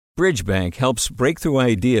Bridgebank helps breakthrough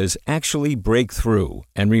ideas actually break through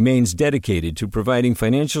and remains dedicated to providing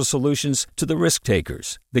financial solutions to the risk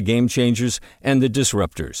takers, the game changers, and the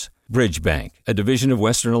disruptors. Bridgebank, a division of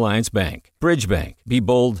Western Alliance Bank. Bridgebank, be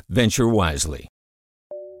bold, venture wisely.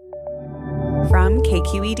 From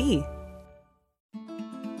KQED.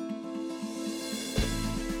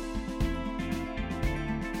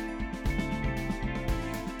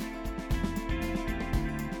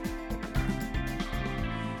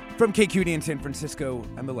 From KQED in San Francisco,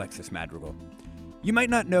 I'm Alexis Madrigal. You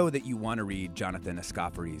might not know that you want to read Jonathan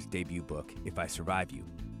Escoffery's debut book, If I Survive You.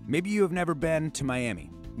 Maybe you have never been to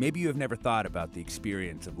Miami. Maybe you have never thought about the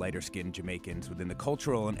experience of lighter-skinned Jamaicans within the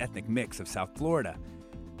cultural and ethnic mix of South Florida.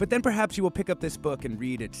 But then perhaps you will pick up this book and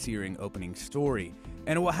read its searing opening story,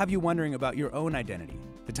 and it will have you wondering about your own identity,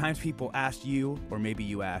 the times people asked you, or maybe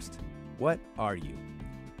you asked, what are you?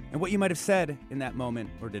 And what you might have said in that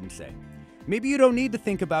moment or didn't say. Maybe you don't need to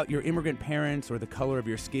think about your immigrant parents or the color of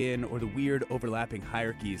your skin or the weird overlapping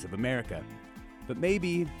hierarchies of America. But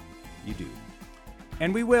maybe you do.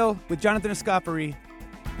 And we will with Jonathan Escoffery.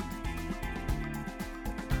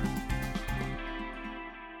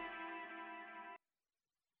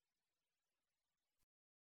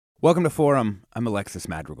 Welcome to Forum. I'm Alexis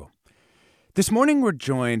Madrigal. This morning we're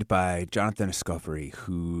joined by Jonathan Escoffery,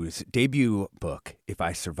 whose debut book, If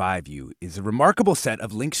I Survive You, is a remarkable set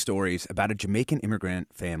of linked stories about a Jamaican immigrant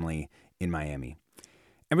family in Miami.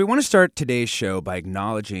 And we want to start today's show by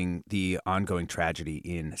acknowledging the ongoing tragedy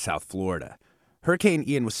in South Florida. Hurricane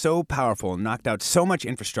Ian was so powerful and knocked out so much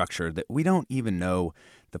infrastructure that we don't even know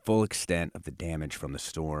the full extent of the damage from the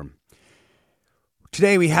storm.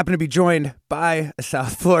 Today we happen to be joined by a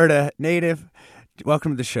South Florida native.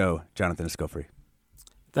 Welcome to the show, Jonathan Escoffery.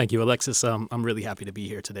 Thank you, Alexis. I'm really happy to be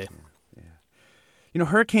here today. Yeah. You know,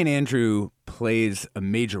 Hurricane Andrew plays a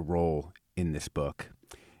major role in this book.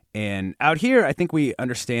 And out here, I think we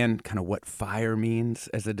understand kind of what fire means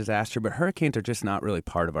as a disaster, but hurricanes are just not really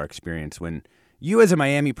part of our experience. When you as a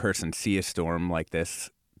Miami person see a storm like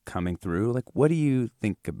this coming through, like, what do you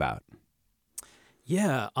think about?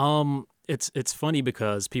 Yeah, It's funny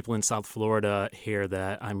because people in South Florida hear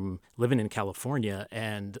that I'm living in California,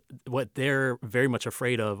 and what they're very much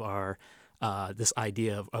afraid of are this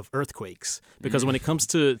idea of earthquakes. Because when it comes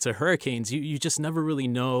to hurricanes, you just never really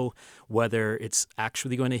know whether it's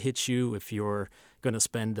actually going to hit you, if you're going to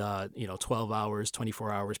spend 12 hours,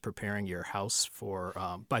 24 hours preparing your house for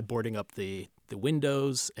by boarding up the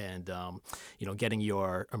windows and getting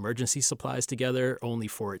your emergency supplies together, only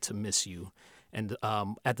for it to miss you. And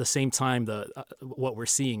at the same time, what we're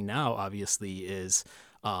seeing now, obviously, is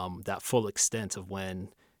that full extent of when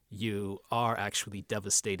you are actually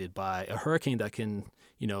devastated by a hurricane that can,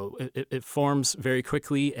 it forms very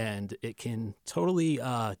quickly and it can totally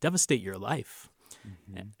devastate your life.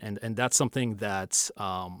 Mm-hmm. And that's something that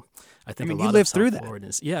I think a lot you lived of South through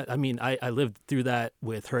Floridians. Yeah, I mean, I lived through that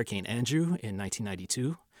with Hurricane Andrew in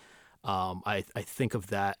 1992. I think of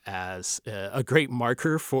that as a great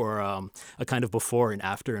marker for a kind of before and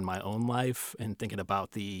after in my own life, and thinking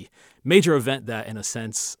about the major event that, in a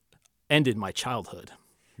sense, ended my childhood.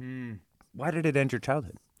 Why did it end your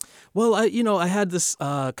childhood? Well, I had this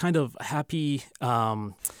kind of happy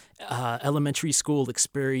elementary school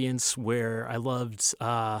experience where I loved,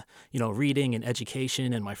 reading and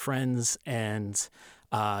education and my friends, and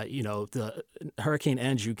the Hurricane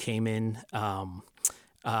Andrew came in.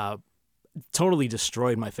 Totally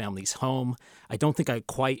destroyed my family's home. I don't think I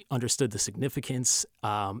quite understood the significance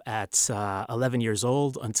at 11 years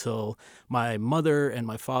old until my mother and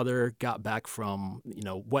my father got back from,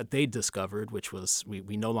 what they discovered, which was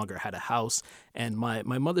we no longer had a house. And my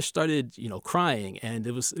mother started, crying. And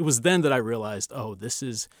it was then that I realized, oh, this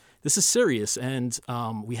is serious. And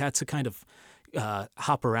we had to kind of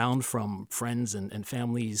hop around from friends and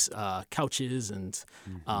families' couches and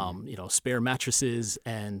spare mattresses,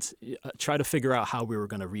 and try to figure out how we were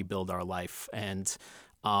going to rebuild our life. And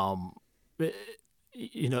there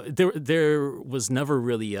was never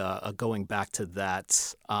really a going back to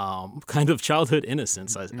that kind of childhood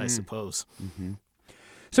innocence, I suppose. Mm-hmm.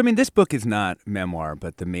 So, I mean, this book is not memoir,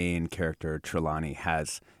 but the main character, Trelawney,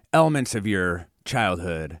 has elements of your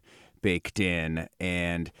childhood baked in,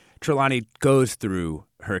 and Trelawney goes through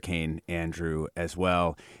Hurricane Andrew as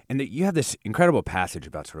well. And you have this incredible passage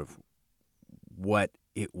about sort of what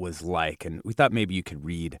it was like, and we thought maybe you could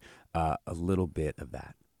read a little bit of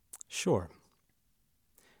that. Sure.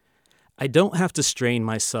 I don't have to strain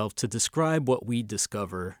myself to describe what we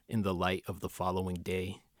discover in the light of the following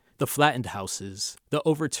day. The flattened houses, the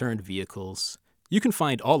overturned vehicles. You can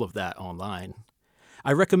find all of that online.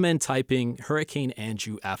 I recommend typing Hurricane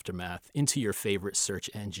Andrew Aftermath into your favorite search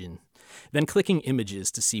engine, then clicking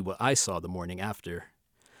images to see what I saw the morning after.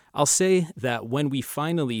 I'll say that when we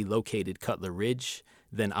finally located Cutler Ridge,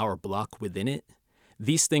 then our block within it,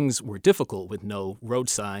 these things were difficult with no road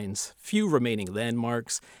signs, few remaining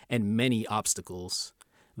landmarks, and many obstacles.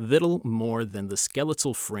 Little more than the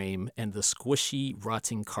skeletal frame and the squishy,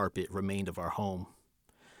 rotting carpet remained of our home.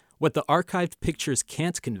 What the archived pictures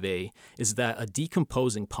can't convey is that a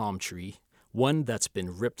decomposing palm tree, one that's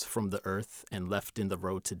been ripped from the earth and left in the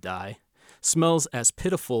road to die, smells as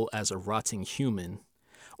pitiful as a rotting human,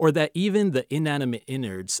 or that even the inanimate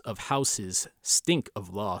innards of houses stink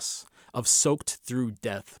of loss, of soaked through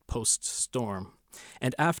death post-storm.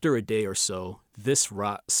 And after a day or so, this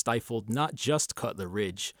rot stifled not just Cutler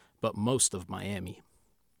Ridge, but most of Miami.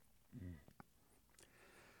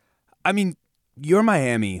 I mean, your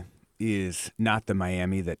Miami is not the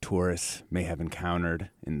Miami that tourists may have encountered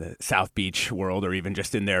in the South Beach world or even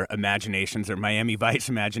just in their imaginations or Miami Vice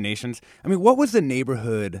imaginations. I mean, what was the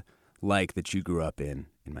neighborhood like that you grew up in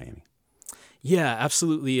Miami? Yeah,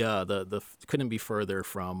 absolutely. The couldn't be further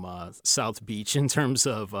from South Beach in terms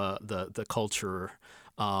of the culture.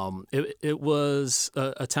 It was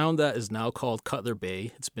a town that is now called Cutler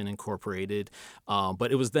Bay. It's been incorporated,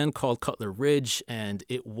 but it was then called Cutler Ridge, and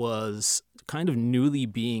it was kind of newly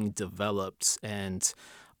being developed. And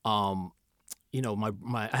I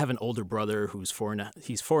have an older brother who's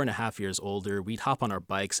he's 4.5 years older. We'd hop on our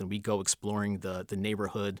bikes and we'd go exploring the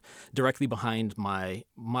neighborhood directly behind my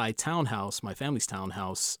townhouse, my family's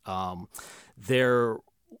townhouse.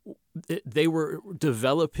 They were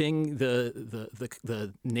developing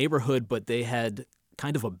the neighborhood, but they had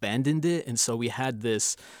kind of abandoned it, and so we had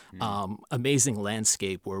this amazing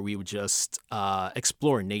landscape where we would just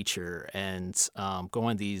explore nature and go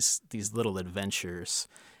on these little adventures,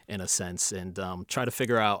 in a sense, and try to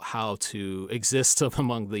figure out how to exist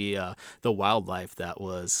among the wildlife that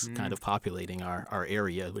was kind of populating our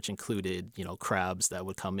area, which included crabs that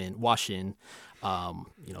would come in, wash in,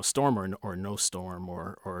 storm or no storm,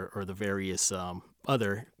 or the various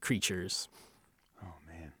other creatures. Oh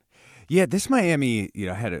man, yeah, this Miami.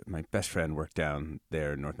 I had my best friend work down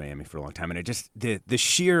there in North Miami for a long time, and it just the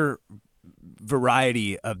sheer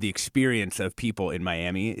variety of the experience of people in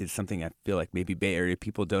Miami is something I feel like maybe Bay Area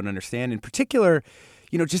people don't understand. In particular,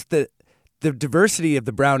 just the diversity of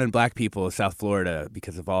the brown and black people of South Florida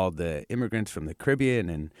because of all the immigrants from the Caribbean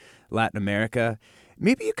and Latin America.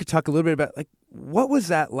 Maybe you could talk a little bit about what was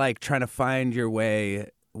that like trying to find your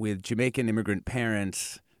way with Jamaican immigrant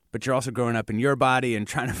parents, but you're also growing up in your body and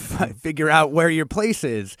trying to figure out where your place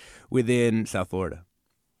is within South Florida.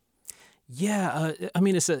 Yeah,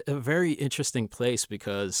 it's a very interesting place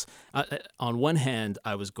because on one hand,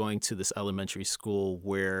 I was going to this elementary school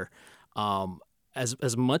where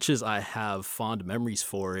as much as I have fond memories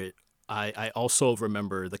for it, I also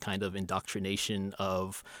remember the kind of indoctrination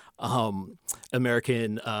of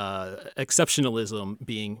American exceptionalism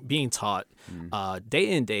being taught day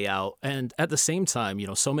in, day out. And at the same time,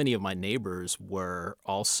 so many of my neighbors were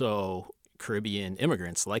also Caribbean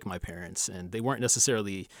immigrants like my parents, and they weren't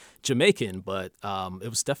necessarily Jamaican, but it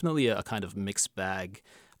was definitely a kind of mixed bag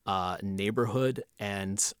neighborhood.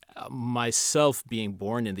 And myself being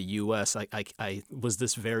born in the U.S., I was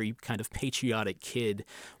this very kind of patriotic kid,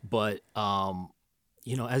 but as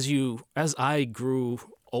I grew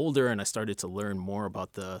older and I started to learn more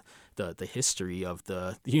about the history of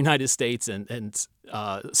the United States and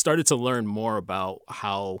started to learn more about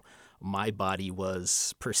how my body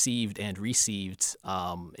was perceived and received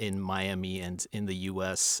in Miami and in the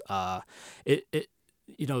U.S. That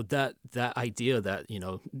idea that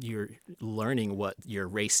you're learning what your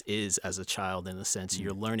race is as a child, in a sense,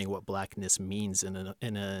 you're learning what blackness means in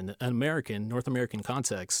an North American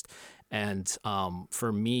context, and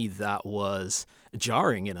for me that was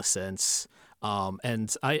jarring in a sense.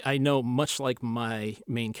 And I know, much like my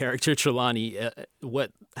main character, Trelawney,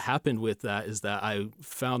 what happened with that is that I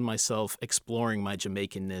found myself exploring my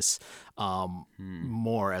Jamaicanness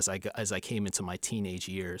more as I came into my teenage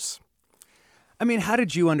years. I mean, how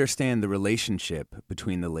did you understand the relationship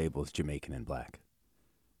between the labels Jamaican and Black?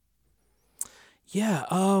 Yeah,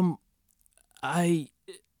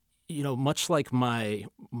 much like my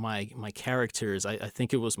characters, I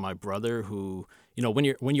think it was my brother who,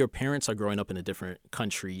 when your parents are growing up in a different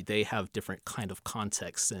country, they have different kind of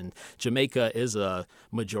contexts, and Jamaica is a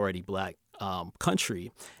majority Black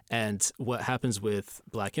country. And what happens with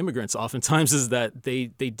Black immigrants oftentimes is that they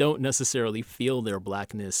don't necessarily feel their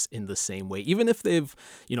Blackness in the same way, even if they've,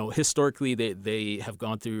 historically they have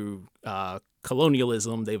gone through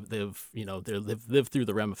colonialism. They've lived through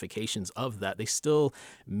the ramifications of that. They still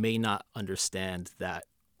may not understand that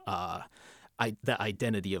that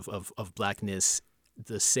identity of Blackness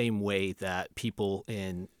the same way that people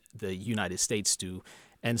in the United States do.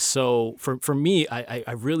 And so for me,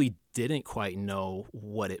 I really didn't quite know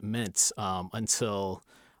what it meant until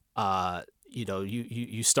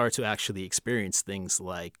you start to actually experience things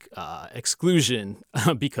like exclusion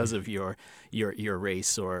because of your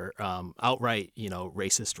race, or outright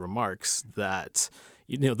racist remarks that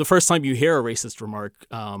the first time you hear a racist remark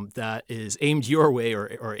that is aimed your way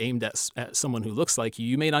or aimed at someone who looks like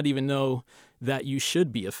you may not even know that you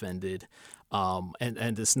should be offended.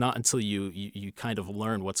 And it's not until you kind of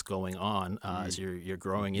learn what's going on as you're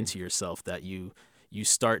growing into yourself that you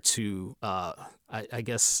start to I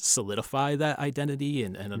guess solidify that identity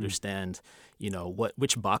and understand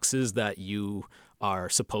which boxes that you are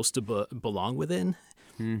supposed to belong within.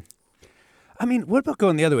 I mean, what about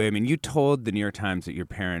going the other way? I mean, you told the New York Times that your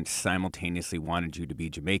parents simultaneously wanted you to be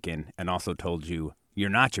Jamaican and also told you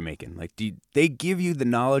you're not Jamaican. Like, did they give you the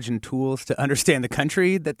knowledge and tools to understand the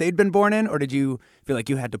country that they'd been born in, or did you feel like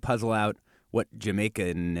you had to puzzle out what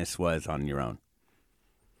Jamaican-ness was on your own?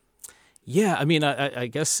 Yeah, I mean, I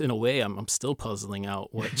guess in a way I'm still puzzling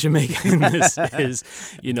out what Jamaican-ness is,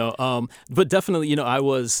 but definitely, I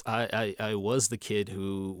was the kid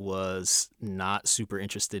who was not super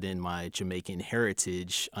interested in my Jamaican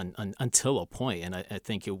heritage until a point. And I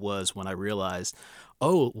think it was when I realized,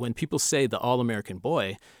 when people say the All-American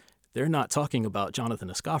boy, they're not talking about Jonathan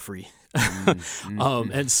Escoffery.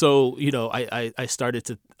 And so, I started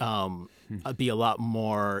to be a lot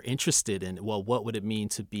more interested in, what would it mean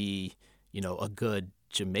to be, a good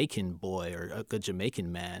Jamaican boy or a good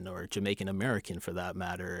Jamaican man or Jamaican American for that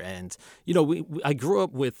matter. And, I grew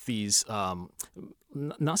up with these,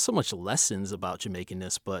 not so much lessons about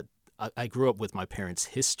Jamaicanness, but I grew up with my parents'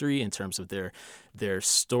 history in terms of their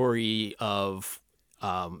story of,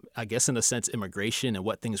 I guess in a sense, immigration and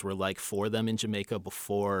what things were like for them in Jamaica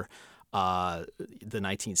before the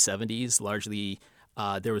 1970s. Largely,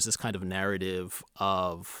 there was this kind of narrative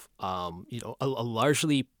of, a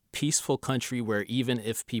largely peaceful country where even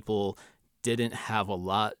if people didn't have a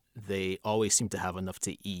lot, they always seemed to have enough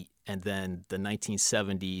to eat. And then the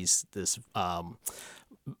 1970s, this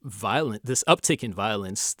uptick in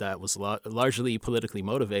violence that was largely politically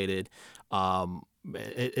motivated,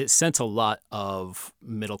 it sent a lot of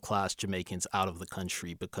middle-class Jamaicans out of the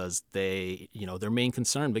country because they, their main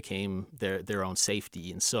concern became their own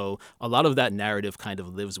safety. And so a lot of that narrative kind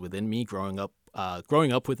of lives within me growing up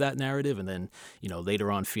with that narrative, and then, later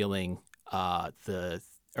on feeling the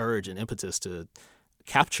urge and impetus to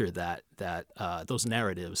capture those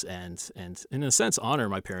narratives and in a sense honor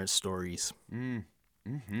my parents' stories.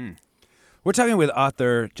 Mm-hmm. We're talking with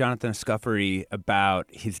author Jonathan Escoffery about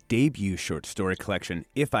his debut short story collection,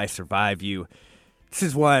 If I Survive You. This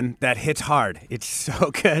is one that hits hard. It's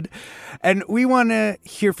so good. And we want to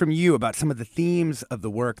hear from you about some of the themes of the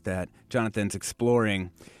work that Jonathan's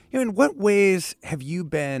exploring. In what ways have you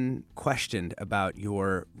been questioned about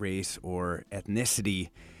your race or ethnicity?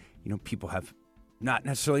 People have not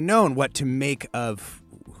necessarily known what to make of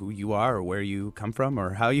who you are or where you come from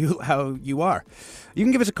or how you are. You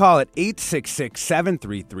can give us a call at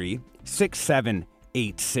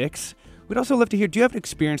 866-733-6786. We'd also love to hear, do you have an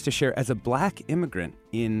experience to share as a Black immigrant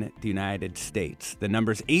in the United States? The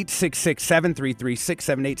number's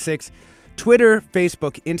 866-733-6786. Twitter,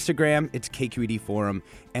 Facebook, Instagram, it's KQED Forum,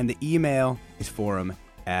 and the email is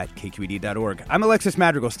forum@kqed.org. I'm Alexis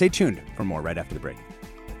Madrigal. Stay tuned for more right after the break.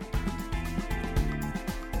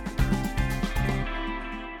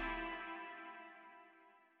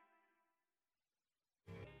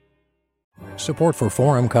 Support for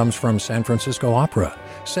Forum comes from San Francisco Opera.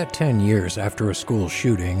 Set 10 years after a school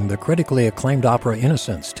shooting, the critically acclaimed opera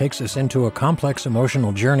Innocence takes us into a complex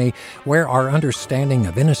emotional journey where our understanding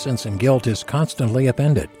of innocence and guilt is constantly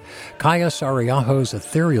upended. Kaya Sariaho's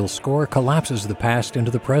ethereal score collapses the past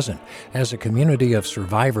into the present as a community of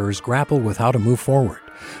survivors grapple with how to move forward.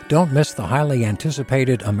 Don't miss the highly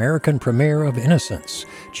anticipated American premiere of Innocence,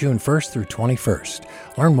 June 1st through 21st.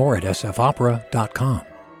 Learn more at sfopera.com.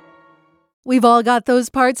 We've all got those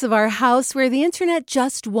parts of our house where the internet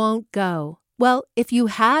just won't go. Well, if you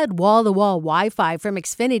had wall-to-wall Wi-Fi from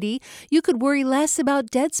Xfinity, you could worry less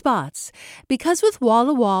about dead spots. Because with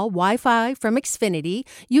wall-to-wall Wi-Fi from Xfinity,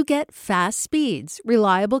 you get fast speeds,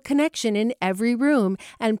 reliable connection in every room,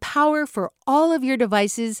 and power for all of your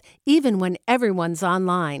devices, even when everyone's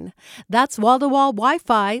online. That's wall-to-wall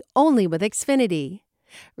Wi-Fi only with Xfinity.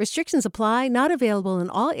 Restrictions apply, not available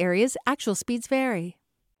in all areas. Actual speeds vary.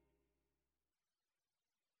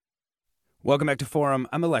 Welcome back to Forum.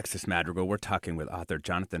 I'm Alexis Madrigal. We're talking with author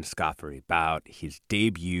Jonathan Escoffery about his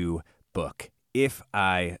debut book, If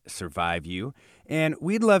I Survive You. And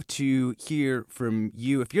we'd love to hear from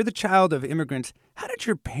you. If you're the child of immigrants, how did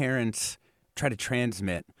your parents try to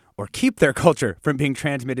transmit or keep their culture from being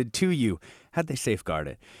transmitted to you? How'd they safeguard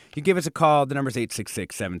it? You give us a call. The number's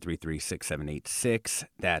 866-733-6786.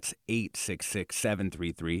 That's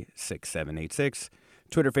 866-733-6786.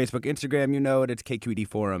 Twitter, Facebook, Instagram, you know it. It's KQED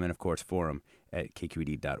Forum. And, of course,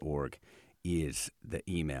 forum@kqed.org is the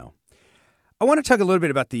email. I want to talk a little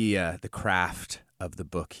bit about the craft of the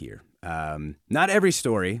book here. Not every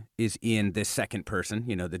story is in this second person,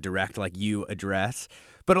 the direct, like, you address.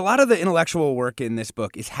 But a lot of the intellectual work in this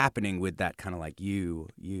book is happening with that kind of like you.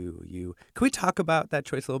 Can we talk about that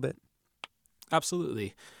choice a little bit?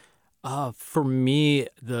 Absolutely. For me,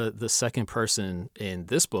 the second person in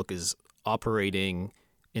this book is operating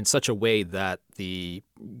in such a way that the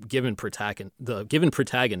given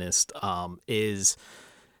protagonist is,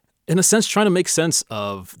 in a sense, trying to make sense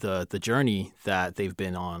of the journey that they've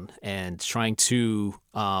been on and trying to,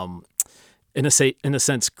 in a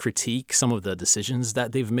sense, critique some of the decisions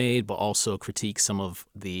that they've made, but also critique some of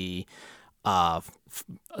the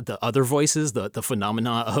other voices, the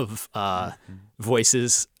phenomena of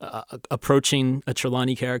voices approaching a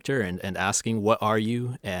Trelawney character and asking, "What are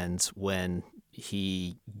you?" And when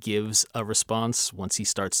he gives a response, once he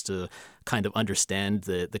starts to kind of understand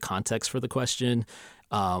the context for the question,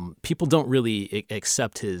 people don't really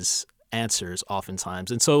accept his answers oftentimes.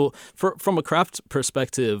 And so from a craft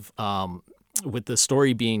perspective, with the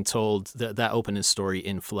story being told, that opening story,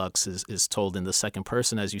 Influx, is told in the second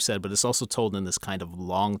person, as you said, but it's also told in this kind of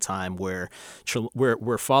long time where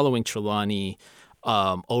we're following Trelawney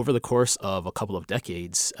over the course of a couple of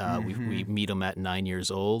decades. We meet him at 9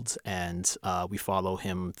 years old, and we follow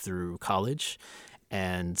him through college.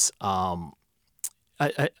 And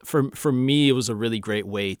for me, it was a really great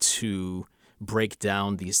way to break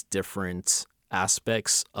down these different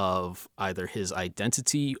aspects of either his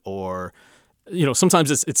identity or,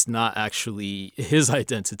 sometimes it's not actually his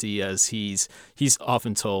identity, as he's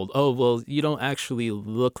often told, "Oh, well, you don't actually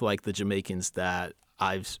look like the Jamaicans that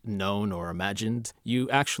I've known or imagined. You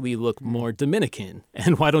actually look more Dominican.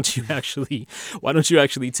 And why don't you actually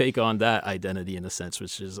take on that identity, in a sense,"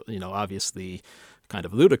 which is, obviously kind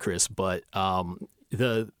of ludicrous, but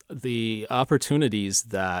the opportunities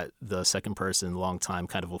that the second person long time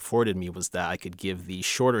kind of afforded me was that I could give the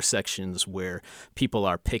shorter sections where people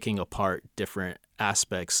are picking apart different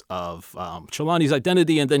aspects of Trelawney's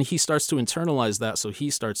identity, and then he starts to internalize that. So he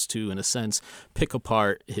starts to, in a sense, pick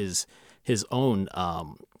apart his own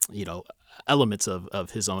elements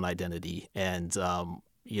of his own identity. And I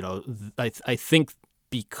think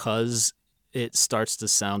because it starts to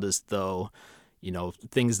sound as though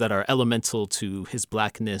things that are elemental to his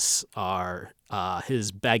blackness are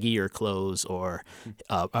his baggier clothes or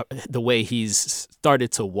the way he's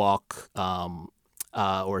started to walk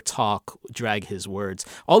or talk, drag his words,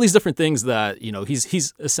 all these different things that,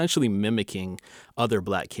 he's essentially mimicking other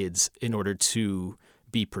black kids in order to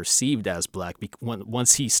be perceived as black.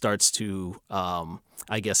 Once he starts to,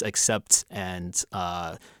 accept and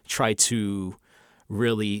try to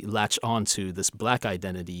really latch onto this black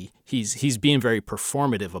identity, he's being very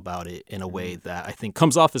performative about it in a way that I think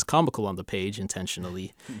comes off as comical on the page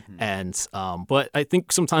intentionally. And but I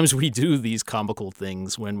think sometimes we do these comical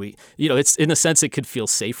things when we, it's, in a sense, it could feel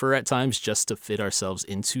safer at times just to fit ourselves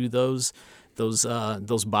into those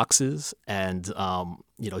boxes. And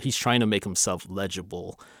he's trying to make himself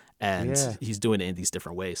legible, and he's doing it in these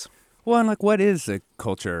different ways. Well, and what is a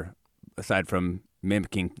culture aside from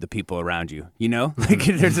mimicking the people around you,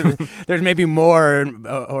 there's maybe more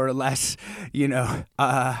or less,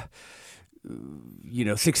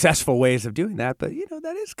 successful ways of doing that. But,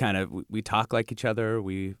 that is kind of, we talk like each other.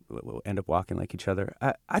 We end up walking like each other.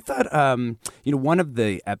 I thought, one of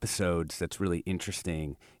the episodes that's really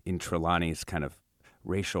interesting in Trelawney's kind of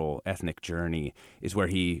racial ethnic journey is where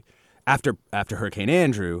he, after Hurricane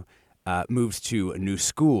Andrew, moves to a new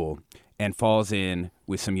school and falls in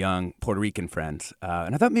with some young Puerto Rican friends.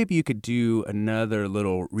 And I thought maybe you could do another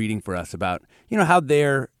little reading for us about, how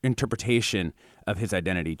their interpretation of his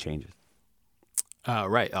identity changes.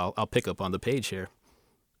 Right, I'll pick up on the page here.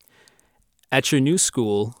 At your new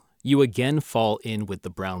school, you again fall in with the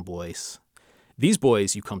brown boys. These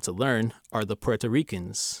boys, you come to learn, are the Puerto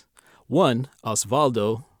Ricans. One,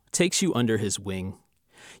 Osvaldo, takes you under his wing.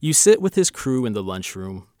 You sit with his crew in the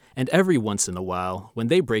lunchroom, and every once in a while, when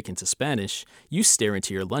they break into Spanish, you stare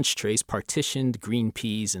into your lunch tray's partitioned green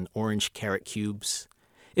peas and orange carrot cubes.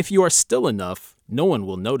 If you are still enough, no one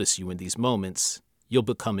will notice you in these moments. You'll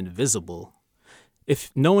become invisible.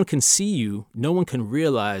 If no one can see you, no one can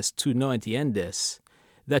realize tú no entiendes,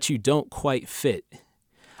 that you don't quite fit.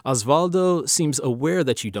 Osvaldo seems aware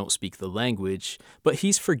that you don't speak the language, but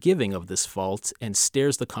he's forgiving of this fault and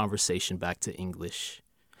steers the conversation back to English.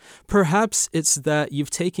 Perhaps it's that you've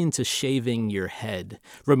taken to shaving your head,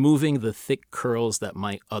 removing the thick curls that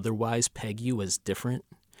might otherwise peg you as different.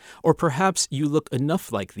 Or perhaps you look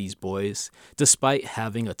enough like these boys, despite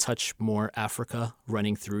having a touch more Africa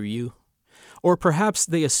running through you. Or perhaps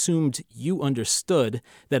they assumed you understood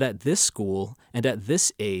that at this school and at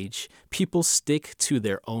this age, people stick to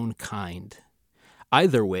their own kind.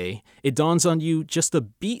 Either way, it dawns on you just a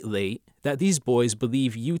beat late that these boys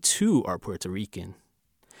believe you too are Puerto Rican.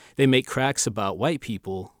 They make cracks about white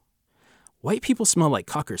people. White people smell like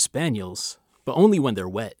Cocker Spaniels, but only when they're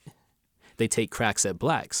wet. They take cracks at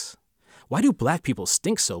blacks. Why do black people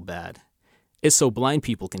stink so bad? It's so blind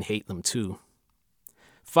people can hate them too.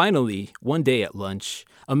 Finally, one day at lunch,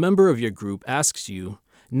 a member of your group asks you,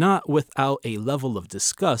 not without a level of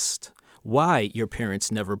disgust, why your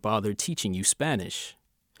parents never bothered teaching you Spanish.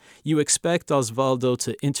 You expect Osvaldo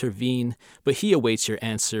to intervene, but he awaits your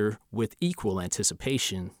answer with equal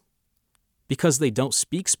anticipation. Because they don't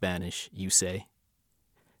speak Spanish, you say.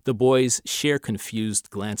 The boys share confused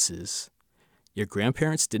glances. Your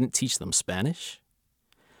grandparents didn't teach them Spanish?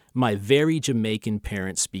 My very Jamaican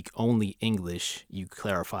parents speak only English, you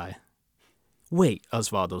clarify. Wait,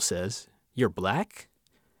 Osvaldo says, you're black?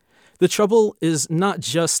 The trouble is not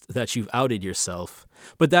just that you've outed yourself,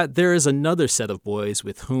 but that there is another set of boys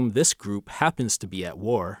with whom this group happens to be at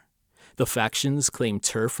war. The factions claim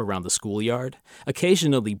turf around the schoolyard,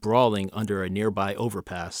 occasionally brawling under a nearby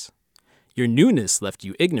overpass. Your newness left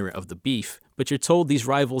you ignorant of the beef, but you're told these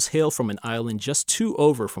rivals hail from an island just 2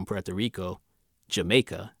 over from Puerto Rico,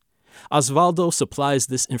 Jamaica. Osvaldo supplies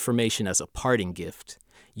this information as a parting gift.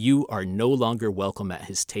 You are no longer welcome at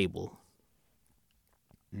his table.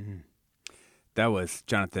 Mm-hmm. That was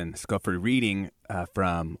Jonathan Scufford reading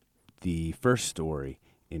from the first story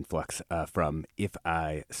in Flux from If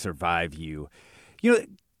I Survive You. You know,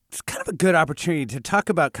 it's kind of a good opportunity to talk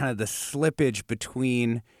about kind of the slippage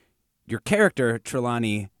between your character,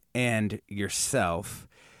 Trelawney, and yourself.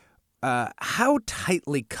 How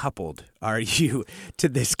tightly coupled are you to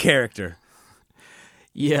this character?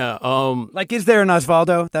 Yeah. Like, is there an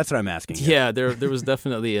Osvaldo? That's what I'm asking. Yeah, there was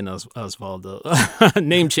definitely an Osvaldo.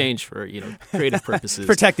 Name change for, creative purposes.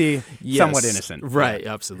 Protect the somewhat innocent. Right,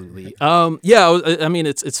 absolutely. I mean,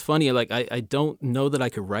 it's funny. Like, I don't know that I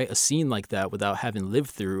could write a scene like that without having lived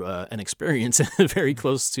through an experience very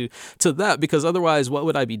close to that, because otherwise, what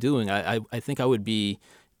would I be doing? I think I would be,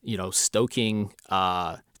 stoking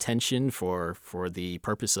tension for the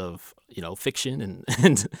purpose of fiction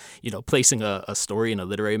and placing a story in a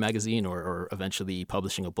literary magazine or eventually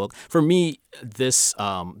publishing a book. For me, this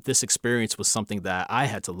experience was something that I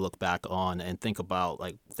had to look back on and think about,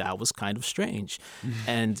 like, that was kind of strange.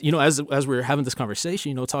 And as we're having this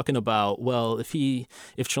conversation, talking about, well,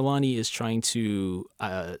 if Trelawney is trying to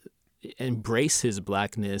embrace his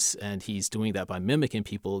blackness and he's doing that by mimicking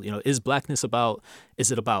people, is blackness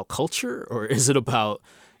is it about culture, or is it about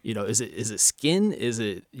is it skin? Is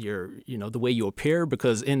it your, the way you appear?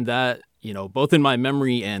 Because in that, both in my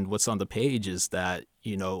memory and what's on the page is that,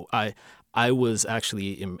 I was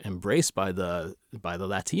actually embraced by the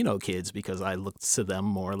Latino kids because I looked to them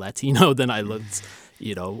more Latino than I looked,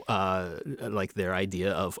 like their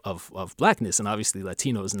idea of blackness. And obviously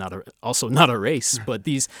Latino is also not a race, but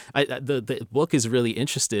the book is really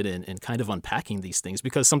interested in kind of unpacking these things,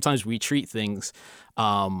 because sometimes we treat things,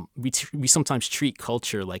 we sometimes treat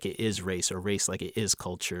culture like it is race, or race like it is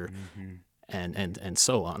culture. Mm-hmm. And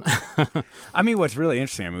so on. I mean, what's really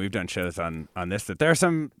interesting, we've done shows on this, that there are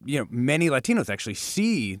some, many Latinos actually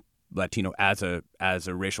see Latino as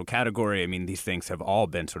a racial category. I mean, these things have all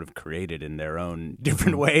been sort of created in their own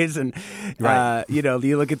different ways. And, right.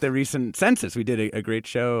 You look at the recent census, we did a great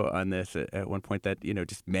show on this at one point, that,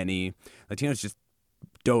 just many Latinos just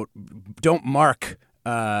don't mark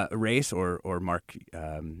race or mark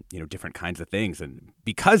different kinds of things, and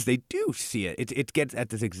because they do see it gets at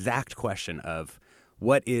this exact question of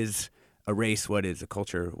what is a race, what is a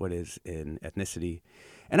culture, what is an ethnicity.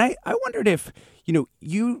 And I wondered if,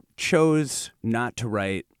 you chose not to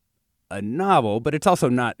write a novel, but it's also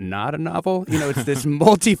not a novel. It's this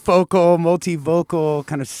multivocal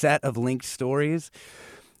kind of set of linked stories.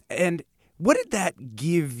 And what did that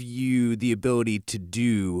give you the ability to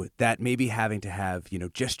do that maybe having to have,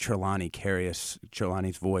 just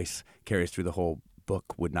Trelawney's voice carry us through the whole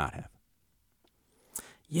book would not have?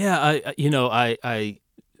 Yeah, I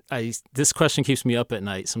this question keeps me up at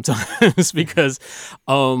night sometimes because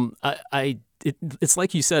it's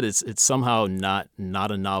like you said, it's somehow not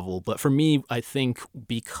a novel. But for me, I think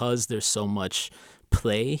because there's so much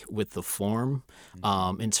play with the form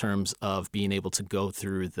in terms of being able to go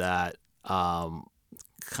through that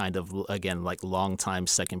kind of, again, like long time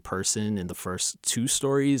second person in the first two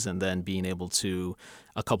stories, and then being able to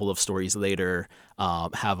a couple of stories later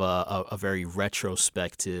have a very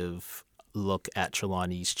retrospective look at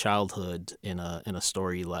Trelawney's childhood in a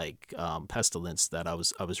story like Pestilence that I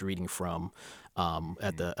was reading from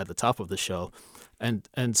at the top of the show,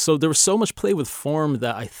 and so there was so much play with form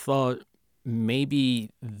that I thought maybe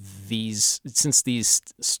since these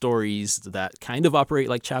stories that kind of operate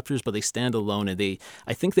like chapters, but they stand alone, and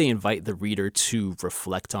I think they invite the reader to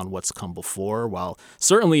reflect on what's come before, while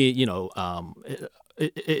certainly,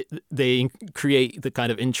 they create the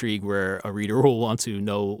kind of intrigue where a reader will want to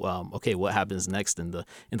know, okay, what happens next in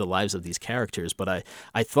the lives of these characters. But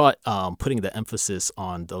I thought putting the emphasis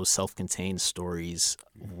on those self-contained stories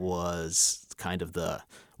was kind of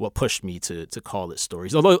what pushed me to call it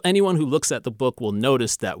stories. Although anyone who looks at the book will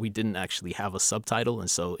notice that we didn't actually have a subtitle, and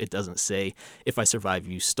so it doesn't say If I Survive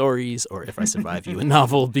You Stories or If I Survive You a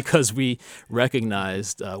Novel, because we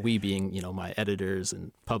recognized, we being, my editors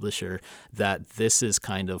and publisher, that this is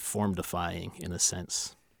kind of form defying in a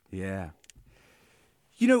sense. Yeah.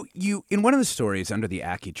 You in one of the stories, Under the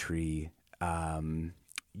Ackee Tree,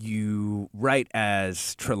 you write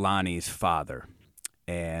as Trelawney's father.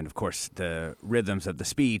 And of course, the rhythms of the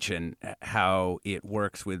speech and how it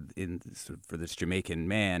works for this Jamaican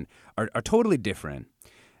man are totally different.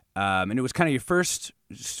 And it was kind of your first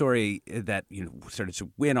story that started to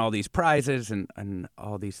win all these prizes and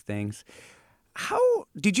all these things. How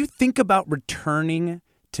did you think about returning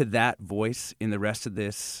to that voice in the rest of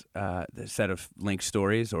this the set of linked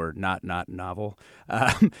stories, or not novel,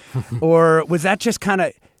 or was that just kind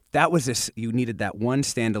of you needed that one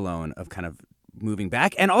standalone of kind of moving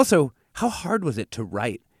back? And also, how hard was it to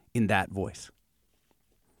write in that voice?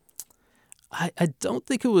 I don't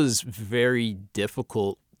think it was very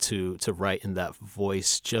difficult to write in that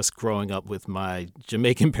voice, just growing up with my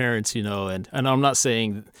Jamaican parents, and I'm not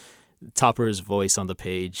saying Topper's voice on the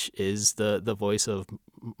page is the voice of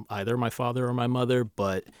either my father or my mother,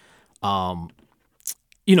 but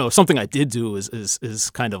something I did do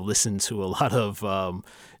is kind of listen to a lot of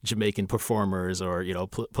Jamaican performers, or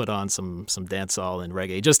put on some dancehall and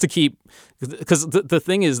reggae, just to keep, because the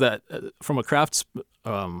thing is that from a crafts,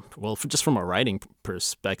 just from a writing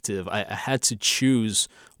perspective, I had to choose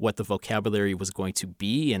what the vocabulary was going to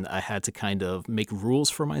be, and I had to kind of make rules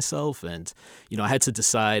for myself, and I had to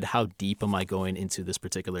decide how deep am I going into this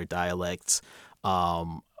particular dialect,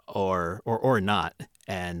 or not.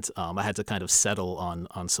 And I had to kind of settle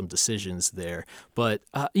on some decisions there. But,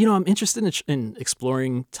 I'm interested in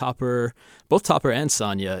exploring both Topper and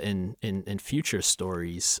Sonia in future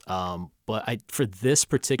stories. But for this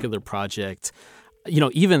particular project,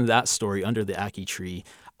 even that story, Under the Ackee Tree,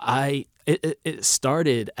 it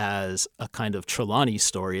started as a kind of Trelawney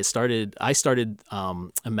story. I started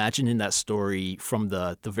imagining that story from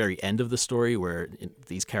the very end of the story, where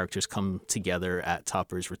these characters come together at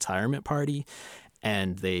Topper's retirement party,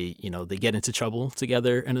 and they get into trouble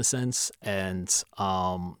together in a sense, and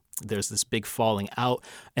there's this big falling out.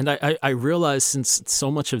 And I realized, since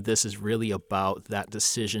so much of this is really about that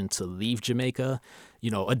decision to leave Jamaica,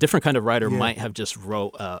 a different kind of writer might have just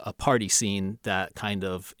wrote a party scene that kind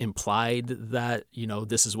of implied that,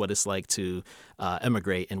 this is what it's like to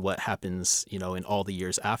emigrate and what happens, in all the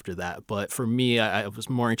years after that. But for me, I was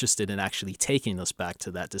more interested in actually taking us back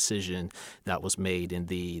to that decision that was made in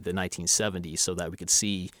the 1970s, so that we could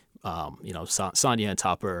see, Sonia and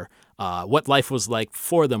Topper, what life was like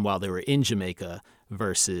for them while they were in Jamaica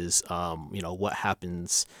versus, what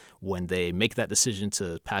happens when they make that decision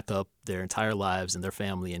to pack up their entire lives and their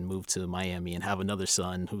family and move to Miami and have another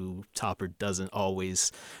son who Topper doesn't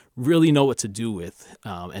always really know what to do with,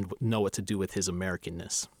 and know what to do with his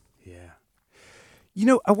Americanness. Yeah.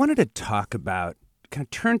 I wanted to talk about, kind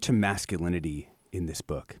of turn to masculinity in this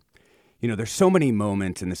book. There's so many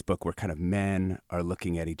moments in this book where kind of men are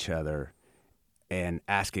looking at each other and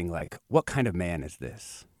asking, like, what kind of man is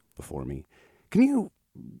this before me? Can you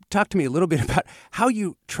talk to me a little bit about how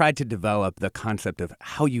you tried to develop the concept of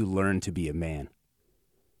how you learn to be a man.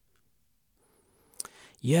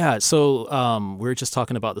 Yeah, so we were just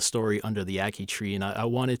talking about the story Under the Ackee Tree, and I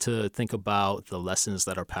wanted to think about the lessons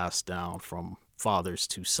that are passed down from fathers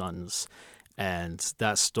to sons. And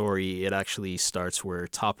that story, it actually starts where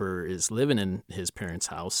Topper is living in his parents'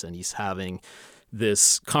 house, and he's having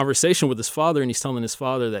this conversation with his father, and he's telling his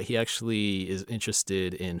father that he actually is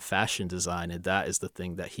interested in fashion design, and that is the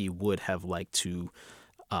thing that he would have liked to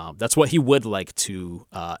that's what he would like to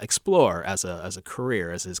explore as a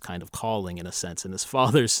career, as his kind of calling in a sense. And his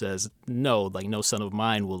father says, no, like no son of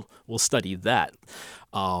mine will study that.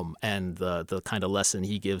 And the kind of lesson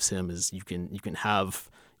he gives him is you can have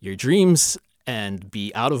your dreams and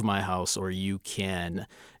be out of my house, or you can,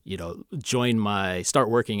 start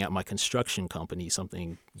working at my construction company,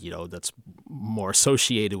 something, that's more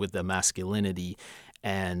associated with the masculinity.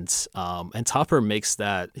 And Topper makes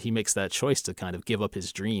that choice to kind of give up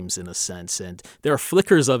his dreams in a sense. And there are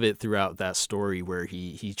flickers of it throughout that story where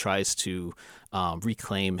he tries to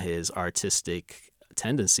reclaim his artistic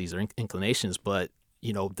tendencies or inclinations. But,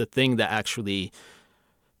 the thing that actually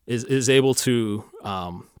is able to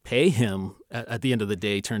pay him at the end of the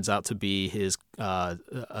day turns out to be his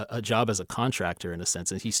a job as a contractor in a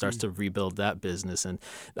sense, and he starts to rebuild that business. And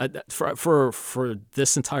for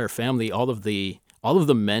this entire family, all of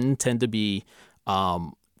the men tend to be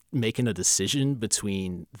making a decision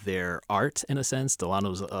between their art in a sense.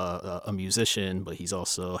 Delano's a musician, but he's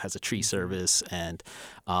also has a tree service, and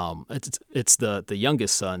it's the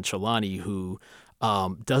youngest son, Trelawney, who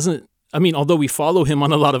doesn't. I mean, although we follow him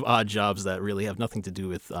on a lot of odd jobs that really have nothing to do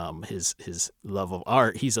with his love of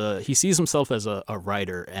art, he sees himself as a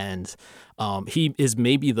writer, and he is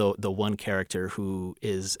maybe the one character who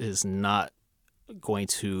is not going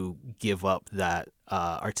to give up that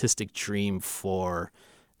artistic dream for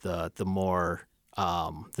the more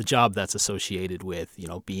the job that's associated with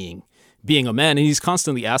being a man. And he's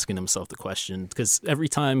constantly asking himself the question, because every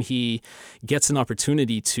time he gets an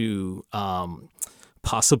opportunity to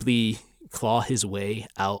possibly claw his way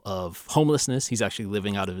out of homelessness. He's actually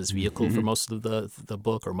living out of his vehicle for most of the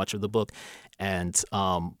book, or much of the book, and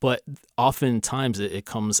but oftentimes it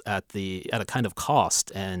comes at a kind of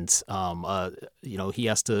cost, and he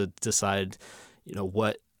has to decide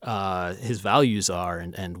what his values are,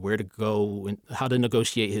 and where to go and how to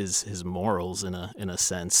negotiate his morals in a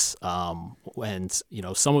sense, and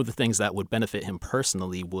some of the things that would benefit him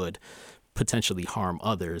personally would potentially harm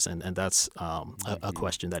others, and that's a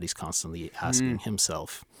question that he's constantly asking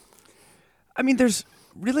himself. I mean, there's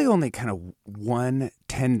really only kind of one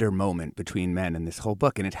tender moment between men in this whole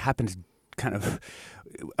book, and it happens kind of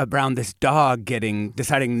around this dog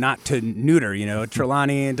deciding not to neuter.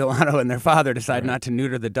 Trelawney and Delano and their father decide not to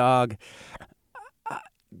neuter the dog.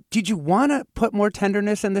 Did you want to put more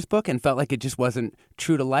tenderness in this book and felt like it just wasn't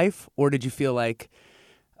true to life, or did you feel like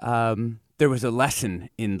there was a lesson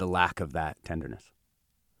in the lack of that tenderness?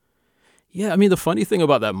 Yeah, I mean, the funny thing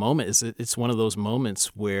about that moment is it's one of those moments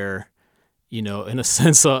where, in a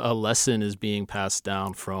sense, a lesson is being passed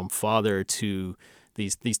down from father to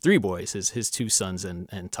these three boys, his two sons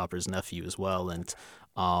and Topper's nephew as well. And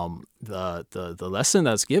the lesson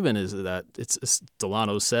that's given is that it's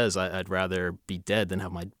Delano says, I'd rather be dead than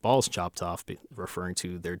have my balls chopped off, referring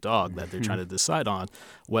to their dog that they're trying to decide on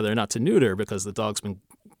whether or not to neuter, because the dog's been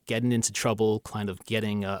getting into trouble, kind of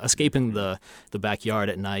escaping the backyard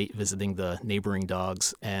at night, visiting the neighboring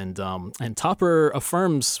dogs. And Topper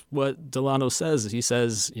affirms what Delano says. He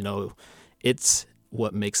says, it's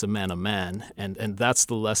what makes a man, and that's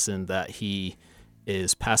the lesson that he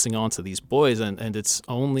is passing on to these boys. And it's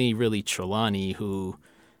only really Trelawney who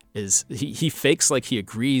is, he fakes like he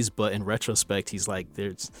agrees, but in retrospect, he's like,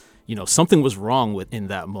 there's, something was wrong in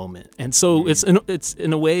that moment. And so it's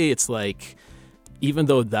in a way, it's like, even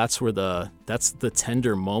though that's the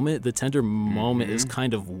tender moment, is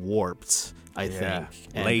kind of warped, I think.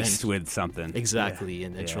 Laced with something. Exactly, yeah.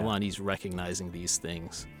 And Trelawney's recognizing these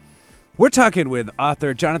things. We're talking with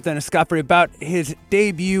author Jonathan Escoffery about his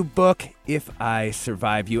debut book, If I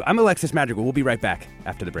Survive You. I'm Alexis Madrigal. We'll be right back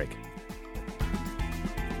after the break.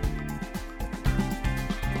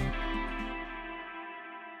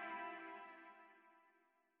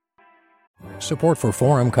 Support for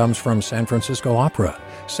Forum comes from San Francisco Opera.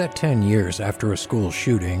 Set 10 years after a school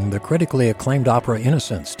shooting, the critically acclaimed opera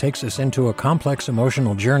Innocence takes us into a complex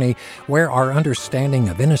emotional journey where our understanding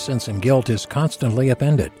of innocence and guilt is constantly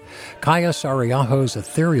upended. Kaya Sariaho's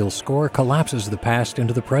ethereal score collapses the past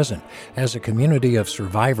into the present as a community of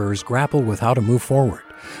survivors grapple with how to move forward.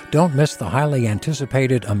 Don't miss the highly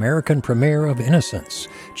anticipated American premiere of Innocence,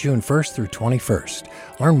 June 1st through 21st.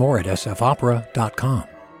 Learn more at sfopera.com.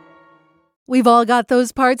 We've all got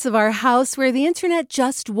those parts of our house where the internet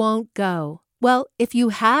just won't go. Well, if you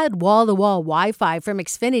had wall-to-wall Wi-Fi from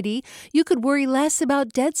Xfinity, you could worry less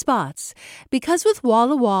about dead spots. Because with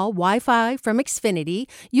wall-to-wall Wi-Fi from Xfinity,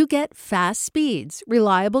 you get fast speeds,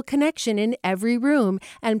 reliable connection in every room,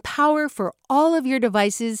 and power for all of your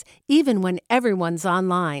devices, even when everyone's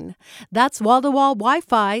online. That's wall-to-wall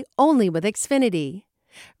Wi-Fi only with Xfinity.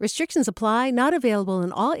 Restrictions apply, not available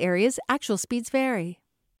in all areas. Actual speeds vary.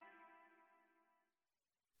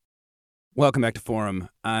 Welcome back to Forum.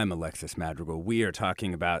 I'm Alexis Madrigal. We are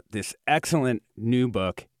talking about this excellent new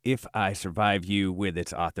book, If I Survive You, with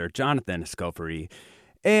its author, Jonathan Escoffery.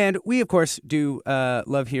 And we, of course, do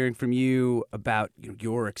love hearing from you about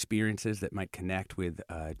your experiences that might connect with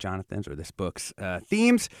Jonathan's or this book's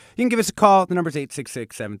themes. You can give us a call. The number is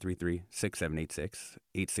 866-733-6786,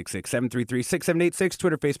 866-733-6786,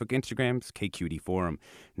 Twitter, Facebook, Instagrams, KQED Forum,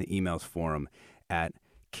 and the email's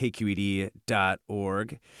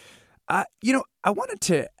forum@kqed.org. I wanted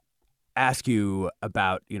to ask you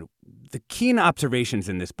about, the keen observations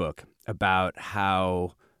in this book about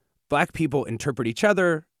how Black people interpret each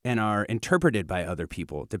other and are interpreted by other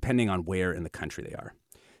people depending on where in the country they are.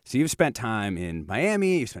 So you've spent time in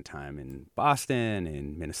Miami, you've spent time in Boston,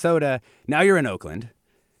 in Minnesota. Now you're in Oakland.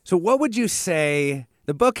 So what would you say?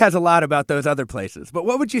 The book has a lot about those other places, but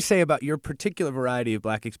what would you say about your particular variety of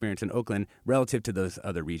Black experience in Oakland relative to those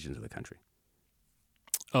other regions of the country?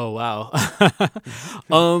 Oh, wow.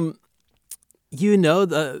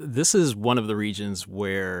 This is one of the regions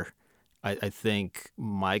where I think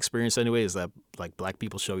my experience anyway is that like Black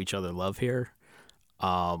people show each other love here.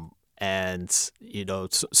 To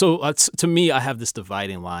me, I have this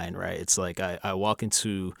dividing line, right? It's like I walk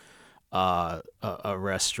into a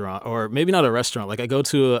restaurant, or maybe not a restaurant. Like I go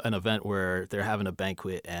to an event where they're having a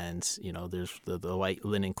banquet, and there's the white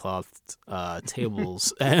linen cloth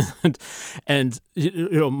tables, and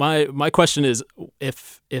my question is,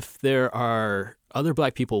 if there are other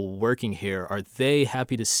Black people working here, are they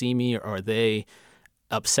happy to see me, or are they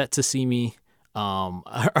upset to see me?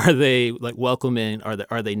 Are they like welcoming?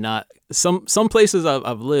 Are they not? Some places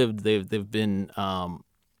I've lived, they've been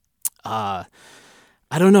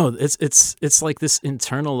I don't know. It's like this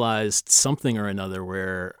internalized something or another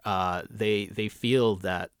where they feel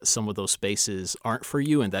that some of those spaces aren't for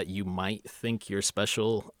you, and that you might think you're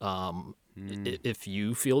special if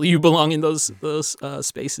you feel you belong in those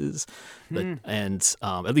spaces. And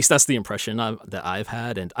at least that's the impression that I've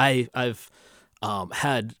had, and I've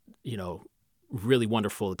had really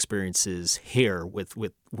wonderful experiences here with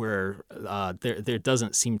where there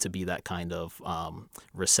doesn't seem to be that kind of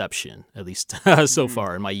reception, at least so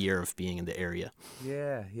far in my year of being in the area.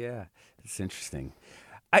 Yeah, it's interesting.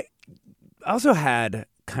 I also had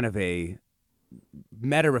kind of a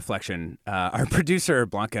meta reflection. Our producer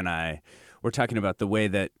Blanca and I were talking about the way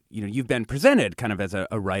that you've been presented kind of as a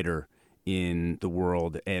writer in the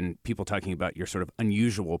world, and people talking about your sort of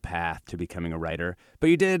unusual path to becoming a writer.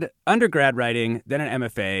 But you did undergrad writing, then an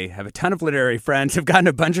MFA, have a ton of literary friends, have gotten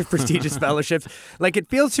a bunch of prestigious fellowships. Like, it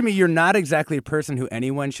feels to me you're not exactly a person who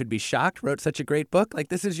anyone should be shocked wrote such a great book. Like,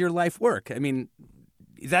 this is your life work. I mean,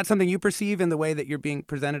 is that something you perceive in the way that you're being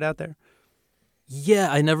presented out there?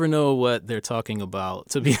 Yeah, I never know what they're talking about,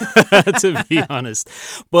 to be to be honest.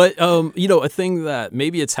 But a thing that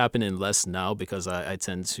maybe it's happening less now because I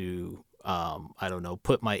tend to I don't know,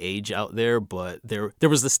 put my age out there, but there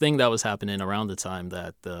was this thing that was happening around the time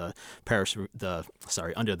that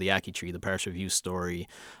Under the Yaqui Tree, the Paris Review story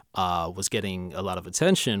was getting a lot of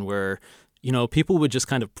attention, where people would just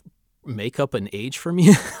kind of make up an age for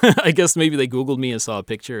me. I guess maybe they Googled me and saw a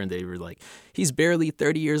picture and they were like, he's barely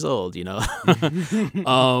 30 years old, and I'm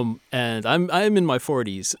in my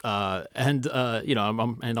 40s,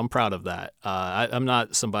 I'm proud of that. I'm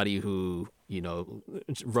not somebody who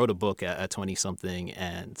wrote a book at 20-something,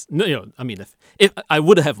 and if I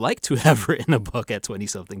would have liked to have written a book at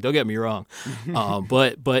 20-something. Don't get me wrong,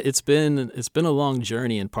 but it's been a long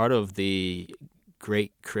journey, and part of the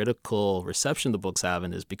great critical reception the book's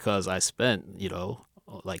having is because I spent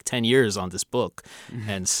like 10 years on this book,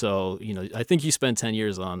 and so I think you spend 10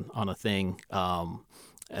 years on a thing,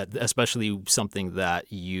 especially something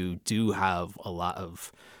that you do have a lot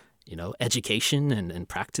of education and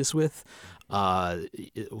practice with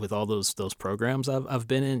all those programs I've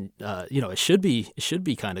been in. It should be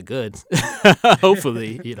kind of good.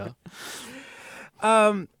 Hopefully,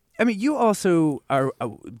 I mean, you also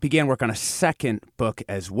began work on a second book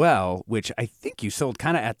as well, which I think you sold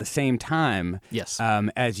kind of at the same time. Yes.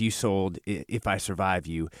 As you sold If I Survive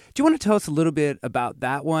You. Do you want to tell us a little bit about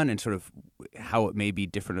that one and sort of how it may be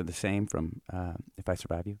different or the same from If I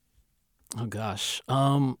Survive You? Oh gosh.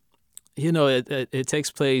 It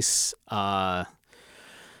takes place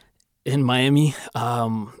in Miami.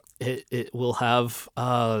 It will have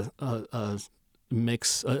a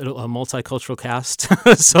mix, a multicultural cast.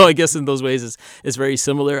 So I guess in those ways it's very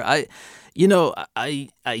similar. I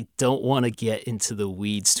don't want to get into the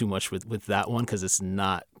weeds too much with that one because it's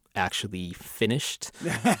not actually finished.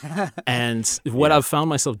 And what I've found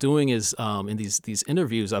myself doing is in these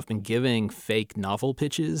interviews, I've been giving fake novel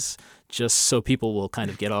pitches just so people will kind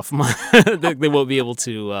of get off my they won't be able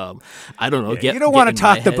to get. You don't want to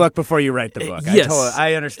talk the book before you write the book. Yes,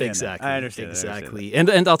 I understand exactly. That. I understand exactly.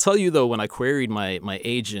 And I'll tell you though, when I queried my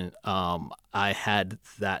agent, I had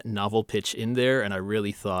that novel pitch in there, and I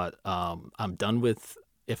really thought I'm done with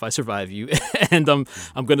If I Survive You, and I'm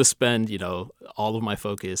going to spend all of my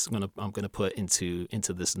focus I'm going to put into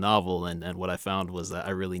this novel, and what I found was that I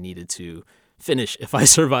really needed to finish If I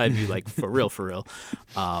Survive You, like for real,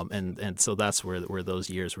 and so that's where those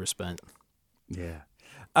years were spent. Yeah.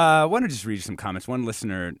 I want to just read you some comments. One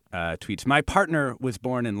listener tweets, "My partner was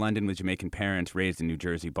born in London with Jamaican parents, raised in New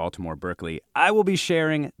Jersey, Baltimore, Berkeley. I will be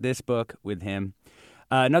sharing this book with him."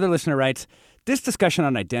 Another listener writes, "This discussion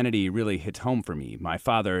on identity really hits home for me. My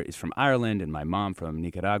father is from Ireland and my mom from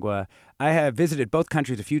Nicaragua. I have visited both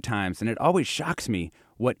countries a few times, and it always shocks me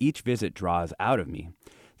what each visit draws out of me.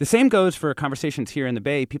 The same goes for conversations here in the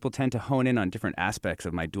Bay. People tend to hone in on different aspects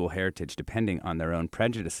of my dual heritage depending on their own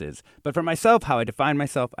prejudices. But for myself, how I define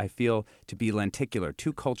myself, I feel to be lenticular,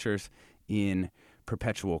 two cultures in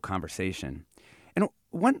perpetual conversation." And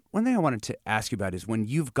one thing I wanted to ask you about is when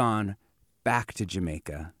you've gone back to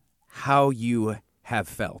Jamaica, how you have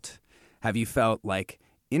felt. Have you felt like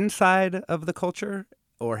inside of the culture,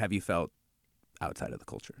 or have you felt outside of the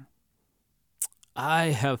culture? I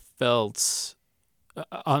have felt,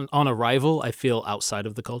 on arrival, I feel outside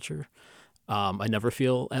of the culture. I never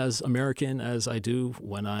feel as American as I do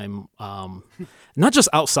when I'm not just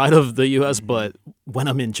outside of the U.S., but when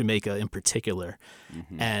I'm in Jamaica in particular.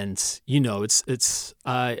 Mm-hmm. And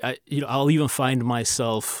I'll even find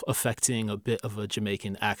myself affecting a bit of a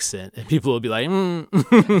Jamaican accent, and people will be like,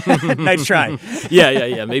 "Nice try."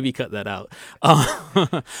 yeah, maybe cut that out.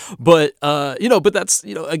 But that's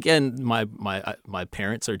again, my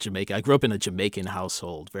parents are Jamaican. I grew up in a Jamaican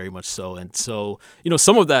household, very much so, and so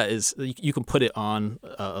some of that is you can put it on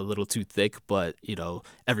a little too thick, but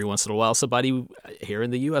every once in a while somebody here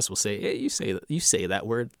in the U.S. will say, "Hey, you say that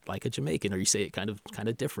word like a Jamaican, or you say it kind of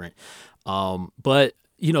different." But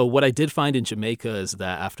what I did find in Jamaica is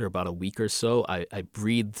that after about a week or so, I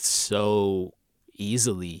breathed so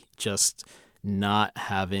easily, just not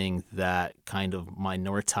having that kind of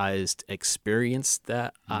minoritized experience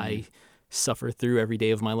that I suffer through every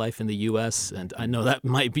day of my life in the U.S. And I know that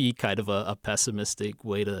might be kind of a pessimistic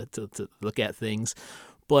way to look at things.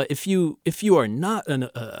 But if you are not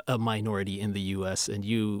a minority in the U.S. and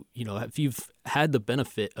if you've had the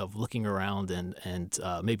benefit of looking around and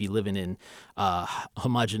maybe living in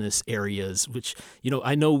homogenous areas, which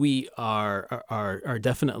I know we are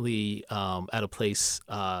definitely at a place,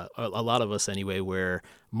 a lot of us anyway, where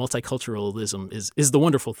multiculturalism is the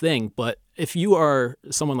wonderful thing. But if you are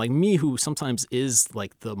someone like me who sometimes is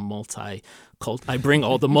like the I bring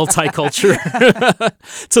all the multiculture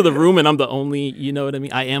to the room, and I'm the only, you know what I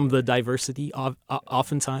mean? I am the diversity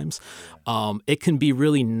oftentimes. It can be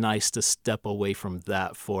really nice to step away from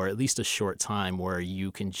that for at least a short time where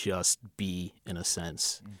you can just be, in a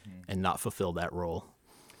sense, and not fulfill that role.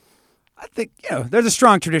 I think, there's a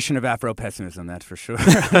strong tradition of Afro-pessimism, that's for sure.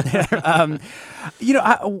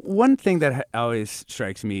 One thing that always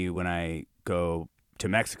strikes me when I go to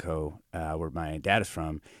Mexico, where my dad is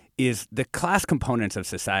from, is the class components of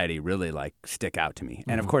society really stick out to me.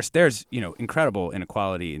 Mm-hmm. And of course, there's, incredible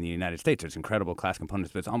inequality in the United States. There's incredible class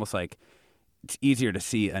components, but it's almost like it's easier to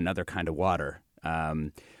see another kind of water.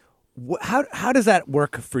 How does that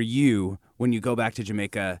work for you when you go back to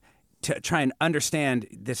Jamaica to try and understand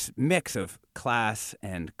this mix of class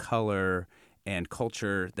and color and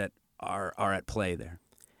culture that are at play there?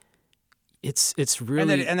 It's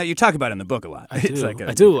really and that you talk about in the book a lot. I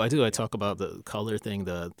do. I talk about the color thing,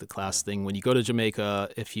 the class thing. When you go to Jamaica,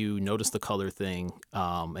 if you notice the color thing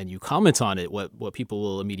and you comment on it, what people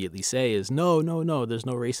will immediately say is no, there's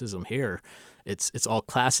no racism here. it's all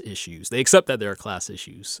class issues. They accept that there are class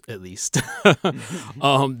issues, at least.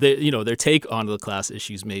 Their take on the class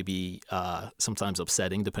issues may be sometimes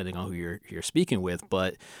upsetting, depending on who you're speaking with.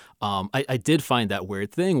 But I did find that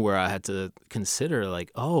weird thing where I had to consider,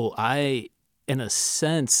 like, in a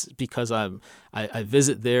sense, because I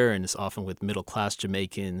visit there, and it's often with middle class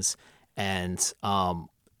Jamaicans, and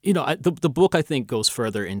the book, I think, goes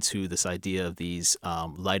further into this idea of these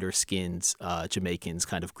lighter skinned Jamaicans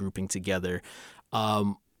kind of grouping together.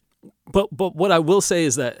 But what I will say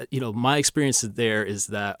is that my experience there is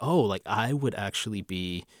that I would actually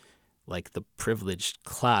be like the privileged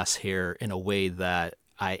class here in a way that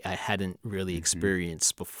I hadn't really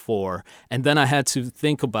experienced before. And then I had to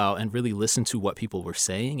think about and really listen to what people were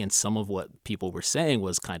saying. And some of what people were saying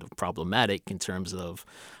was kind of problematic in terms of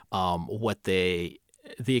the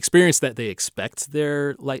experience that they expect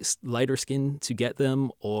their lighter skin to get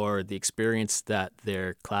them, or the experience that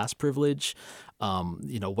their class privilege,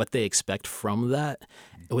 what they expect from that,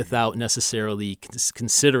 without necessarily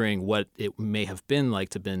considering what it may have been like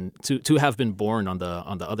to have been born on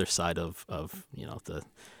the other side of the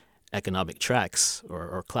economic tracks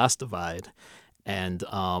or class divide. And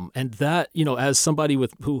that, as somebody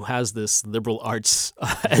who has this liberal arts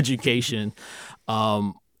education,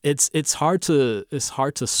 it's hard to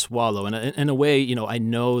swallow. And in a way, I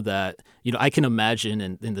know that, I can imagine,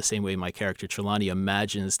 and in the same way my character Trelawney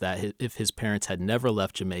imagines that if his parents had never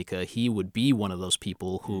left Jamaica, he would be one of those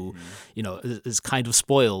people who, is kind of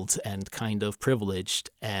spoiled and kind of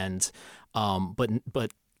privileged. And, but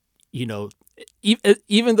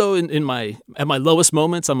even though at my lowest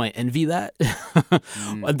moments I might envy that,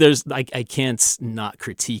 there's I can't not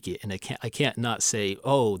critique it, and I can't not say,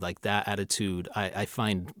 like that attitude I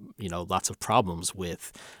find lots of problems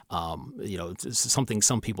with. Something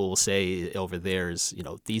some people will say over there is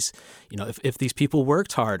these if these people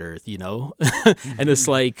worked harder, and it's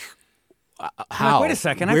like, how? Wait a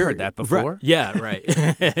second, I've heard that before. Yeah, right.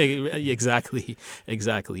 Exactly.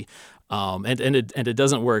 And it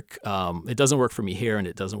doesn't work. It doesn't work for me here, and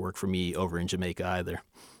it doesn't work for me over in Jamaica either.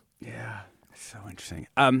 Yeah, so interesting.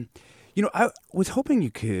 I was hoping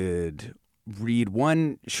you could read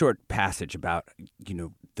one short passage about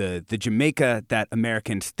the Jamaica that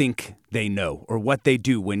Americans think they know, or what they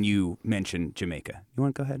do when you mention Jamaica. You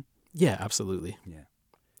want to go ahead? Yeah, absolutely. Yeah.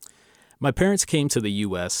 My parents came to the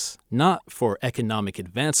U.S. not for economic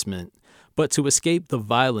advancement, but to escape the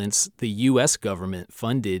violence the U.S. government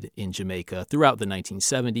funded in Jamaica throughout the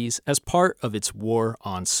 1970s as part of its war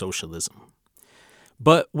on socialism.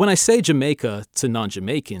 But when I say Jamaica to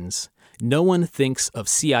non-Jamaicans, no one thinks of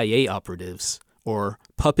CIA operatives or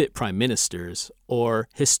puppet prime ministers or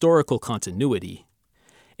historical continuity.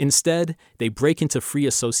 Instead, they break into free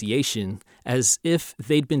association as if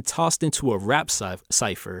they'd been tossed into a rap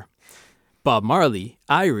cipher. Bob Marley,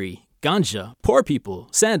 Irie, ganja, poor people,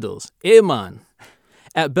 sandals, Eman.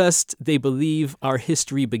 At best, they believe our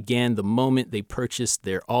history began the moment they purchased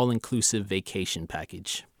their all-inclusive vacation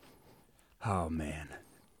package. Oh, man.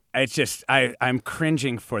 It's just, I'm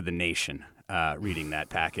cringing for the nation reading that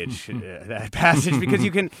package, that passage, because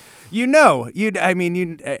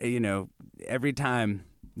every time,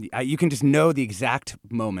 you can just know the exact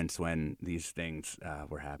moments when these things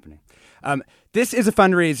were happening. This is a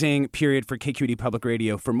fundraising period for KQED Public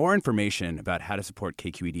Radio. For more information about how to support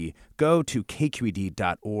KQED, go to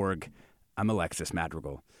kqed.org. I'm Alexis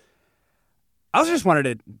Madrigal. I also just wanted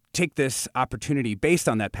to take this opportunity, based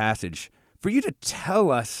on that passage, for you to tell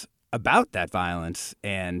us about that violence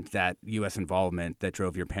and that U.S. involvement that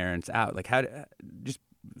drove your parents out. Like, just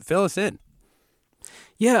fill us in.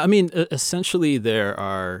 Yeah, I mean, essentially there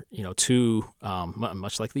are, two,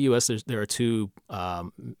 much like the U.S., there are two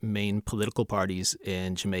main political parties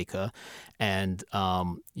in Jamaica. And,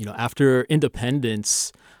 after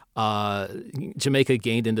independence, Jamaica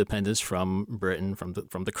gained independence from Britain, from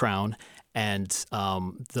the Crown. And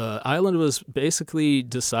the island was basically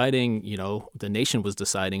deciding, the nation was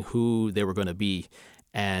deciding who they were going to be.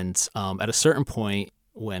 And at a certain point,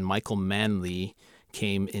 when Michael Manley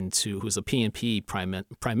who was a PNP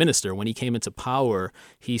prime minister, when he came into power,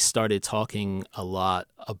 he started talking a lot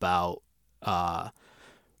about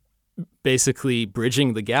basically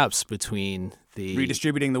bridging the gaps between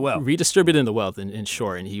redistributing the wealth, in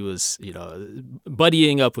short. And he was,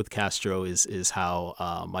 buddying up with Castro is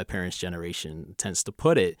how my parents' generation tends to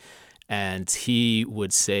put it. And he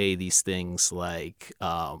would say these things like,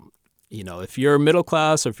 if you're middle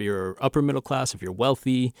class, or if you're upper middle class, if you're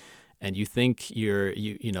wealthy, and you think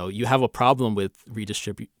you have a problem with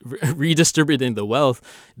redistributing the wealth,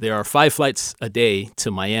 there are 5 flights a day to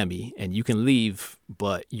Miami, and you can leave,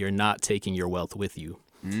 but you're not taking your wealth with you.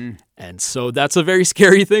 And so that's a very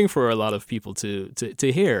scary thing for a lot of people to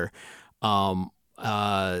hear. On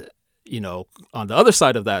the other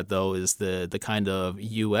side of that, though, is the kind of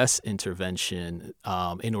U.S. intervention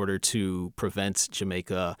in order to prevent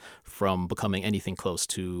Jamaica from becoming anything close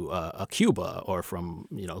to a Cuba, or from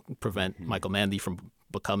prevent Michael Manley from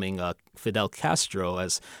becoming Fidel Castro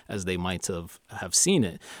as they might have seen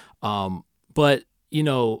it. But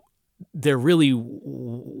there really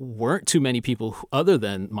weren't too many people other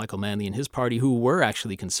than Michael Manley and his party who were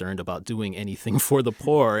actually concerned about doing anything for the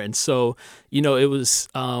poor. And so, it was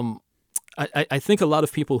I think a lot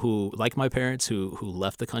of people who, like my parents, who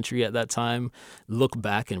left the country at that time, look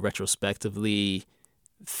back and retrospectively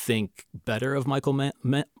think better of Michael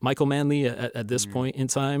Manley at this point in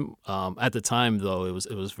time. At the time, though, it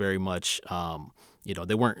was very much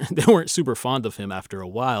they weren't super fond of him after a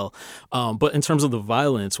while. But in terms of the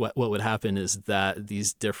violence, what would happen is that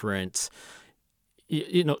these different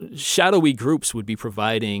shadowy groups would be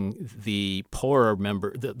providing the poorer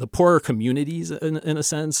the poorer communities in a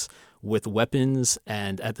sense with weapons,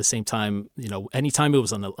 and at the same time, anytime it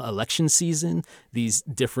was an election season, these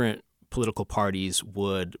different political parties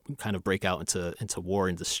would kind of break out into war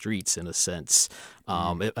in the streets in a sense.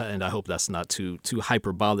 And I hope that's not too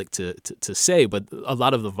hyperbolic to say, but a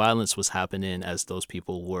lot of the violence was happening as those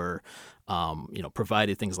people were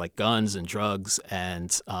provided things like guns and drugs,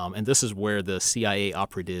 and this is where the CIA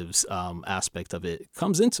operatives aspect of it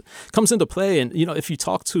comes into play. And if you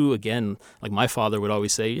talk to, again, like my father would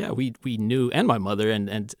always say, yeah, we knew, and my mother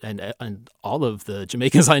and all of the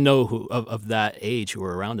Jamaicans I know who of that age who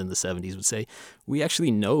were around in the 70s would say, we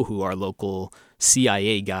actually know who our local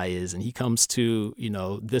CIA guy is, and he comes to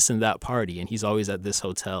this and that party, and he's always at this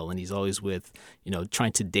hotel, and he's always with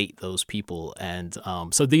trying to date those people. And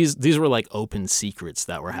so these were like open secrets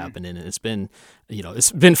that were happening, and it's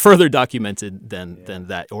been further documented than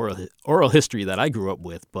that oral history that I grew up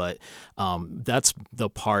with. But that's the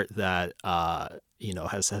part that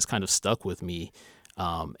has kind of stuck with me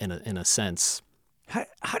in a sense.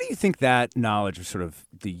 How do you think that knowledge of sort of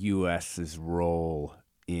the U.S.'s role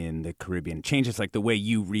in the Caribbean changes like the way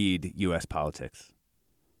you read U.S. politics?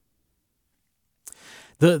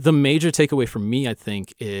 The major takeaway for me, I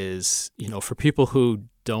think, is, for people who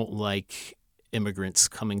don't like immigrants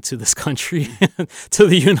coming to this country, to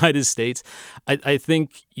the United States, I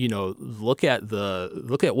think, look at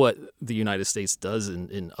what the United States does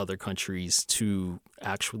in other countries to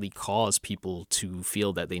actually cause people to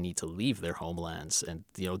feel that they need to leave their homelands, and,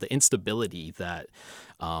 the instability that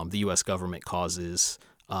the U.S. government causes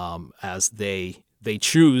as they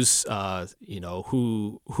choose,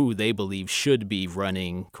 who they believe should be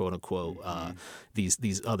running, quote unquote,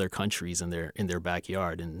 these other countries in their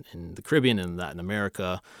backyard, in the Caribbean and Latin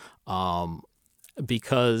America,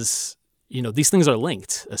 because these things are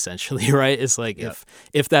linked essentially, right? It's like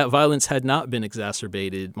if that violence had not been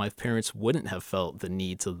exacerbated, my parents wouldn't have felt the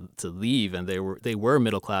need to leave, and they were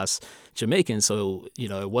middle class Jamaicans, so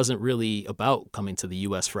it wasn't really about coming to the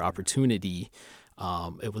U.S. for opportunity.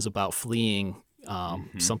 It was about fleeing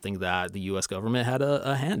something that the U.S. government had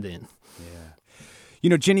a hand in.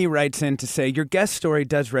 Yeah. Ginny writes in to say, your guest story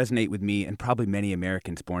does resonate with me and probably many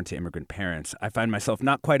Americans born to immigrant parents. I find myself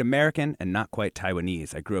not quite American and not quite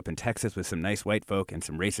Taiwanese. I grew up in Texas with some nice white folk and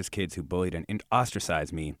some racist kids who bullied and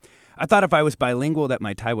ostracized me. I thought if I was bilingual that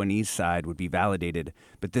my Taiwanese side would be validated,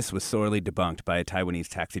 but this was sorely debunked by a Taiwanese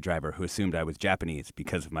taxi driver who assumed I was Japanese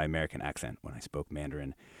because of my American accent when I spoke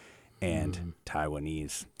Mandarin and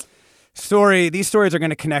Taiwanese. These stories are going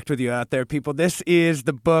to connect with you out there, people. This is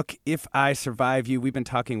the book, If I Survive You. We've been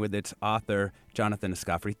talking with its author, Jonathan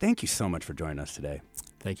Escoffery. Thank you so much for joining us today.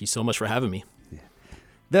 Thank you so much for having me.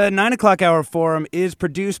 The 9 o'clock hour forum is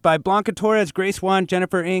produced by Blanca Torres, Grace Wan,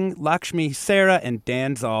 Jennifer Ng, Lakshmi Sarah, and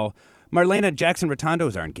Dan Zoll. Marlena Jackson-Rotondo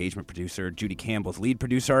is our engagement producer. Judy Campbell's lead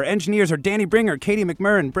producer. Our engineers are Danny Bringer, Katie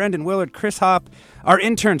McMurrin, Brendan Willard, Chris Hopp. Our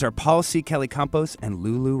interns are Paul C. Kelly Campos and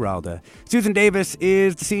Lulu Ralda. Susan Davis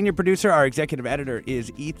is the senior producer. Our executive editor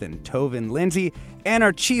is Ethan Tovin Lindsay. And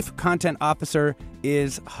our chief content officer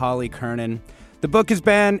is Holly Kernan. The book has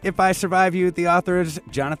been If I Survive You. The author is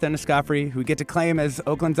Jonathan Escoffery, who we get to claim as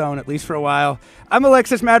Oakland's own, at least for a while. I'm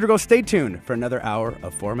Alexis Madrigal. Stay tuned for another hour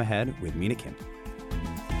of Forum Ahead with Mina Kim.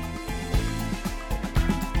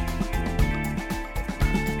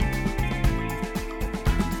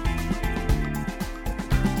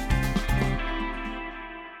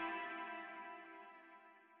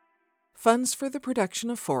 Funds for the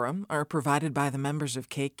production of Forum are provided by the members of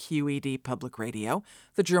KQED Public Radio,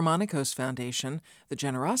 the Germanicos Foundation, the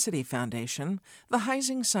Generosity Foundation, the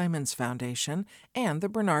Heising-Simons Foundation, and the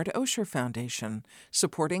Bernard Osher Foundation,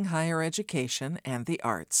 supporting higher education and the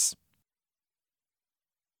arts.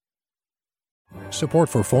 Support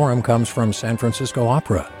for Forum comes from San Francisco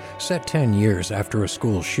Opera. Set 10 years after a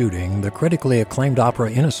school shooting, the critically acclaimed opera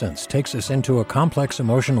Innocence takes us into a complex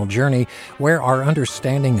emotional journey where our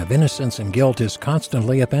understanding of innocence and guilt is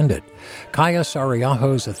constantly upended. Kaya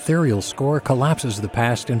Sariaho's ethereal score collapses the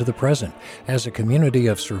past into the present as a community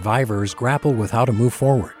of survivors grapple with how to move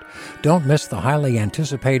forward. Don't miss the highly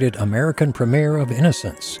anticipated American premiere of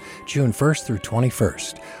Innocence, June 1st through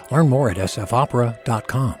 21st. Learn more at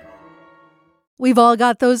sfopera.com. We've all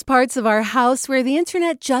got those parts of our house where the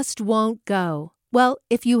internet just won't go. Well,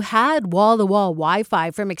 if you had wall-to-wall Wi-Fi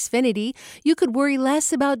from Xfinity, you could worry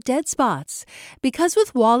less about dead spots. Because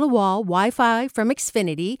with wall-to-wall Wi-Fi from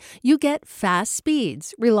Xfinity, you get fast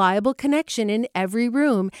speeds, reliable connection in every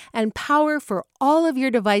room, and power for all of your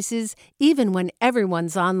devices, even when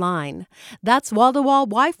everyone's online. That's wall-to-wall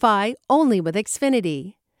Wi-Fi only with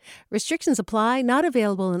Xfinity. Restrictions apply, not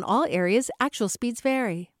available in all areas. Actual speeds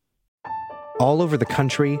vary. All over the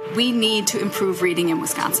country, we need to improve reading in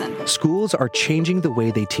Wisconsin. Schools are changing the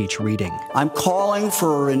way they teach reading. I'm calling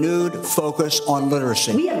for a renewed focus on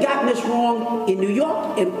literacy. We have gotten this wrong in New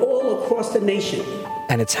York and all across the nation.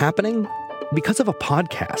 And it's happening because of a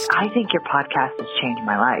podcast. I think your podcast has changed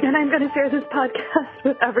my life. And I'm going to share this podcast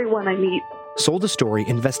with everyone I meet. Sold a Story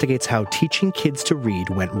investigates how teaching kids to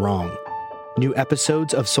read went wrong. New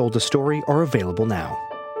episodes of Sold a Story are available now.